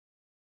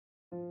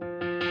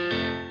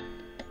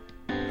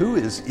Who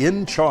is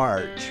in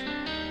charge?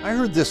 I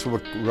heard this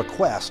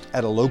request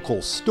at a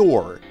local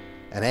store.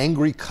 An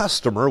angry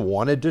customer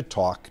wanted to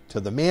talk to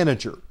the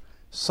manager.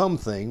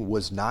 Something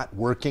was not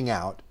working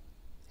out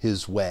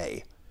his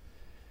way.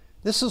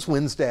 This is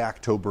Wednesday,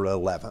 October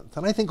 11th,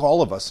 and I think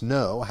all of us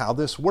know how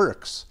this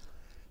works.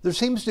 There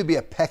seems to be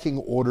a pecking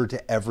order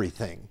to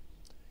everything.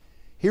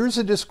 Here's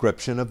a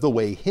description of the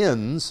way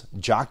hens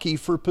jockey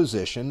for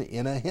position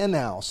in a hen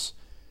house.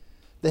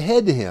 The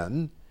head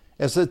hen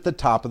is at the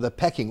top of the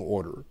pecking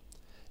order.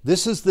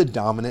 This is the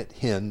dominant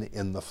hen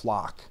in the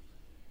flock.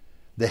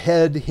 The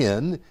head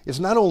hen is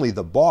not only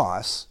the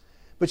boss,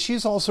 but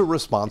she's also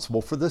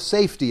responsible for the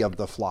safety of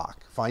the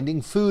flock,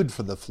 finding food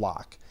for the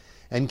flock,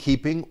 and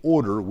keeping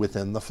order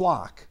within the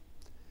flock.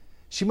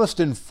 She must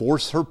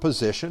enforce her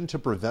position to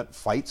prevent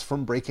fights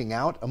from breaking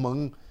out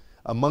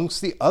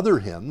amongst the other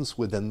hens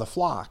within the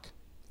flock.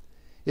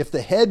 If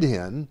the head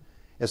hen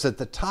is at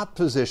the top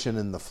position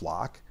in the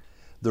flock,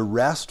 the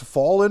rest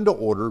fall into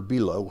order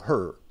below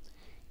her.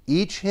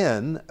 Each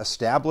hen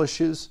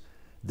establishes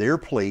their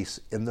place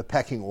in the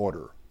pecking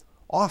order,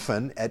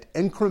 often at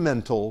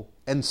incremental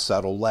and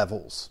subtle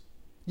levels.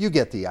 You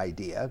get the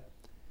idea.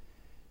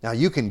 Now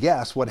you can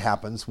guess what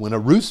happens when a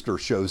rooster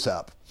shows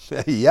up.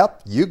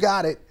 Yep, you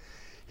got it.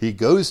 He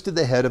goes to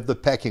the head of the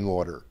pecking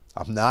order.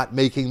 I'm not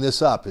making this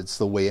up, it's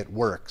the way it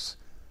works.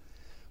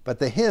 But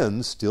the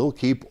hens still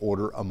keep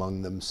order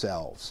among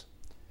themselves.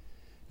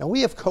 Now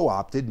we have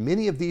co-opted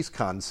many of these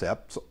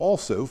concepts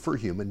also for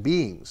human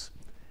beings.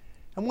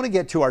 I want to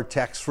get to our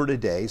text for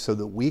today so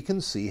that we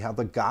can see how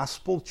the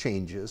gospel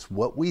changes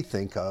what we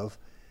think of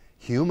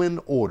human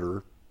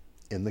order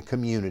in the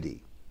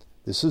community.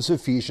 This is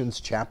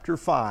Ephesians chapter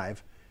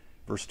 5,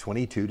 verse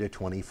 22 to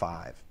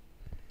 25.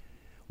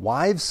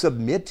 Wives,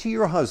 submit to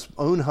your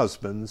own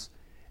husbands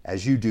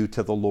as you do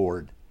to the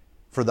Lord.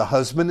 For the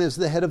husband is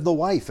the head of the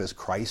wife, as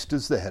Christ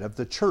is the head of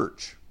the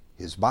church,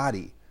 his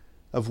body,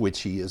 of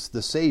which he is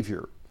the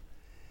Savior.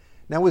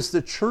 Now, as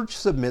the church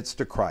submits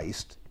to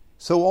Christ,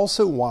 so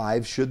also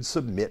wives should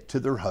submit to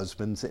their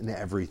husbands in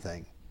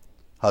everything.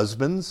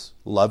 Husbands,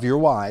 love your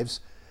wives,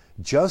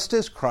 just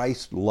as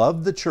Christ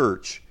loved the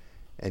church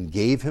and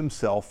gave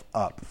himself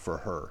up for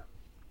her.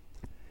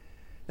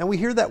 Now we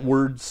hear that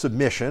word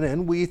submission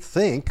and we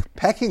think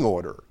pecking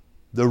order.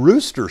 The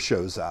rooster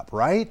shows up,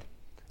 right?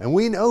 And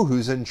we know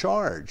who's in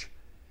charge.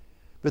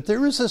 But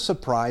there is a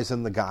surprise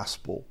in the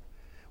gospel.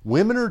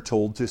 Women are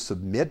told to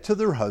submit to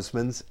their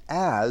husbands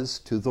as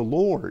to the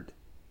Lord.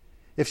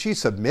 If she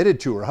submitted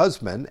to her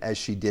husband as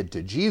she did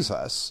to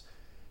Jesus,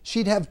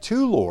 she'd have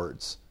two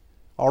lords.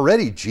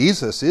 Already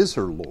Jesus is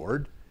her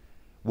Lord.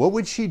 What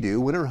would she do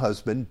when her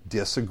husband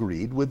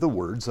disagreed with the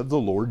words of the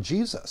Lord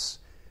Jesus?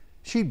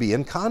 She'd be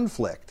in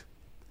conflict.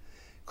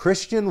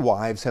 Christian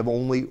wives have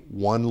only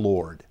one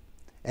Lord,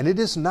 and it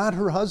is not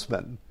her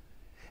husband.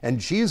 And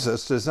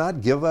Jesus does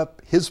not give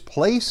up his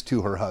place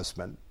to her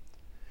husband.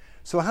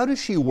 So how does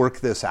she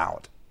work this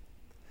out?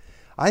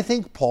 I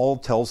think Paul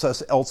tells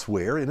us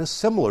elsewhere in a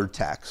similar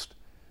text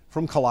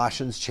from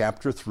Colossians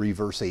chapter 3,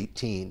 verse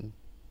 18.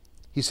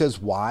 He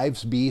says,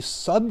 "Wives, be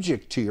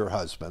subject to your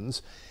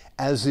husbands,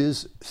 as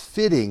is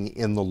fitting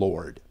in the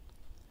Lord."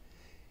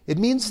 It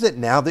means that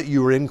now that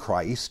you are in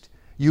Christ,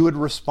 you would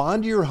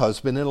respond to your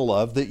husband in a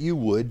love that you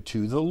would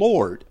to the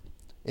Lord.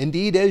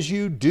 Indeed, as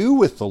you do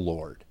with the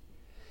Lord.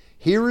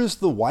 Here is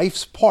the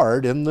wife's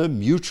part in the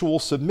mutual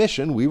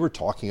submission we were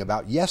talking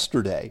about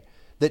yesterday,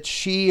 that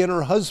she and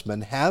her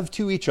husband have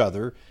to each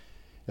other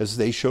as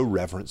they show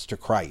reverence to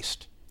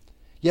Christ.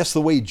 Yes,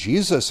 the way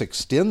Jesus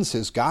extends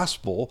his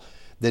gospel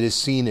that is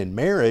seen in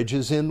marriage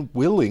is in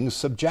willing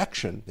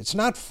subjection. It's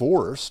not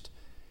forced,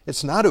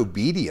 it's not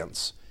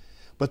obedience,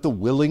 but the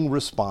willing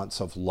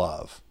response of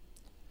love.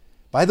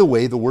 By the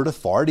way, the word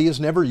authority is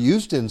never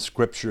used in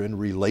Scripture in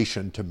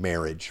relation to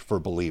marriage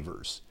for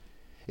believers.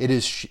 It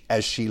is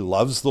as she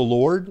loves the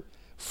Lord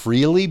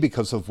freely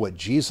because of what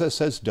Jesus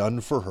has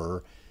done for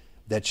her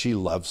that she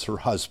loves her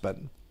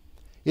husband.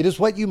 It is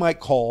what you might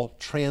call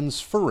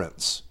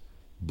transference,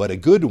 but a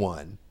good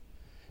one.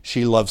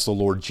 She loves the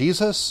Lord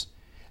Jesus,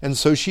 and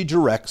so she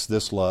directs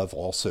this love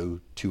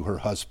also to her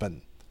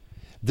husband.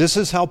 This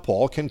is how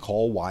Paul can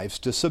call wives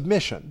to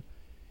submission.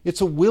 It's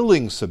a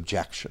willing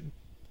subjection.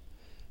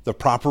 The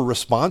proper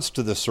response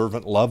to the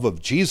servant love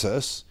of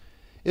Jesus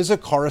is a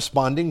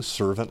corresponding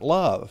servant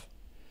love.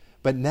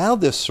 But now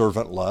this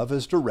servant love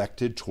is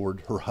directed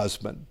toward her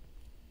husband.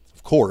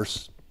 Of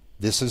course,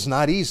 this is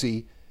not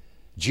easy.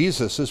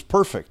 Jesus is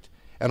perfect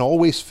and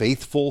always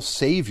faithful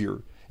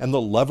Savior and the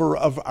lover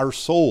of our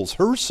souls,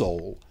 her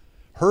soul.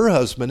 Her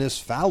husband is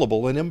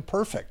fallible and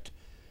imperfect.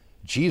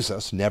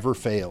 Jesus never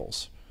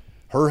fails.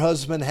 Her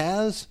husband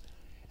has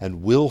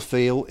and will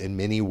fail in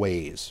many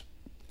ways.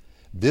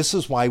 This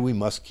is why we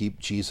must keep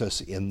Jesus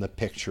in the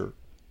picture.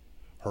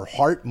 Her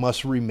heart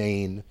must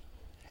remain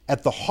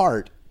at the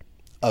heart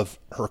of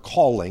her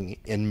calling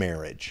in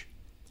marriage.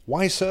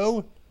 Why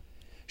so?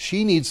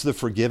 She needs the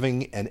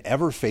forgiving and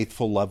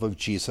ever-faithful love of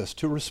Jesus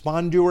to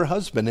respond to her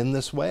husband in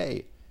this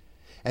way.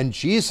 And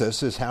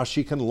Jesus is how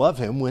she can love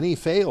him when he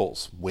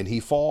fails, when he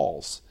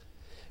falls.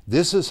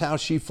 This is how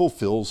she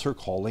fulfills her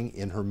calling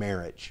in her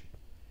marriage.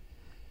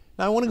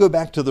 Now I want to go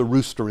back to the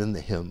rooster in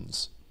the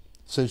hymns.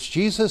 Since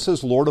Jesus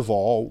is Lord of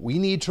all, we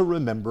need to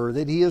remember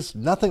that he is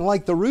nothing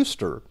like the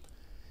rooster.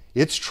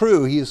 It's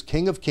true, he is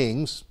King of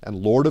kings and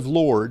Lord of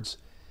lords,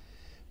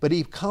 but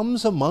he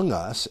comes among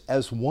us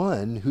as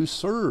one who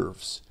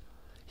serves.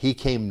 He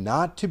came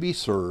not to be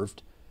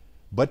served,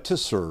 but to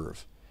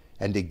serve,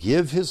 and to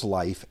give his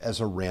life as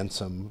a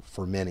ransom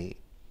for many.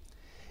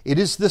 It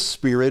is the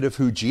spirit of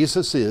who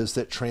Jesus is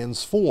that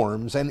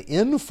transforms and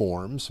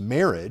informs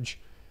marriage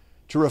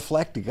to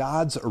reflect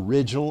God's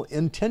original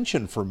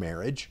intention for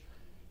marriage,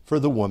 for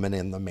the woman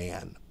and the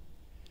man.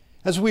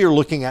 As we are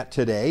looking at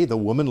today, the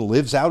woman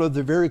lives out of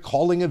the very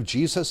calling of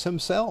Jesus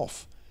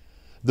himself.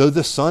 Though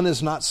the Son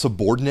is not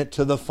subordinate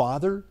to the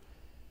Father,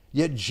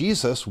 yet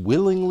Jesus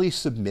willingly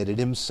submitted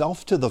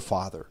himself to the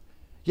Father.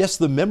 Yes,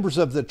 the members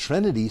of the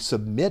Trinity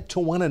submit to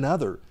one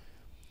another,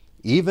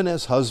 even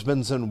as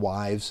husbands and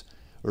wives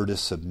are to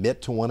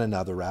submit to one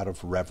another out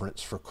of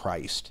reverence for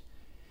Christ.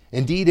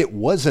 Indeed, it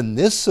was in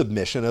this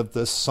submission of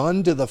the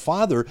Son to the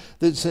Father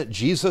that sent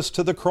Jesus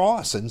to the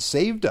cross and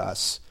saved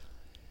us.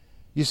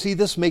 You see,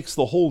 this makes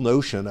the whole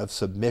notion of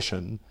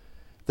submission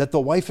that the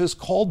wife is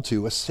called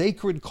to a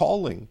sacred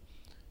calling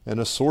and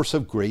a source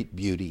of great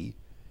beauty.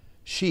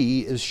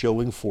 She is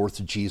showing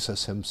forth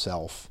Jesus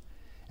himself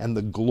and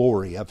the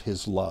glory of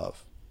his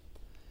love.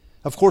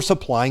 Of course,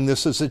 applying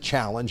this is a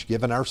challenge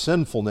given our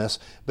sinfulness,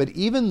 but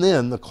even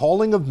then, the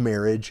calling of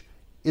marriage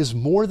is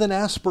more than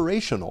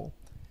aspirational.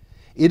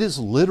 It is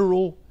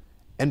literal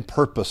and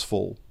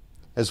purposeful,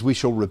 as we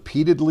shall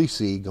repeatedly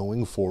see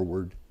going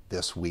forward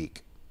this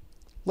week.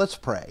 Let's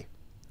pray.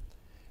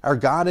 Our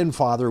God and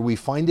Father, we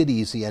find it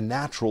easy and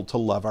natural to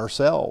love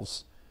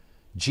ourselves.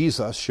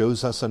 Jesus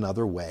shows us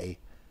another way,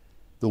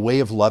 the way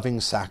of loving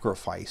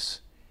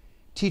sacrifice.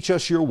 Teach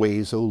us your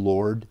ways, O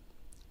Lord.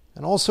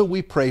 And also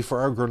we pray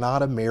for our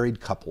Granada married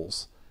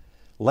couples.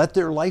 Let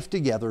their life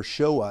together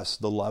show us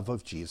the love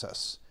of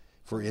Jesus.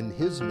 For in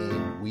his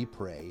name we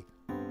pray.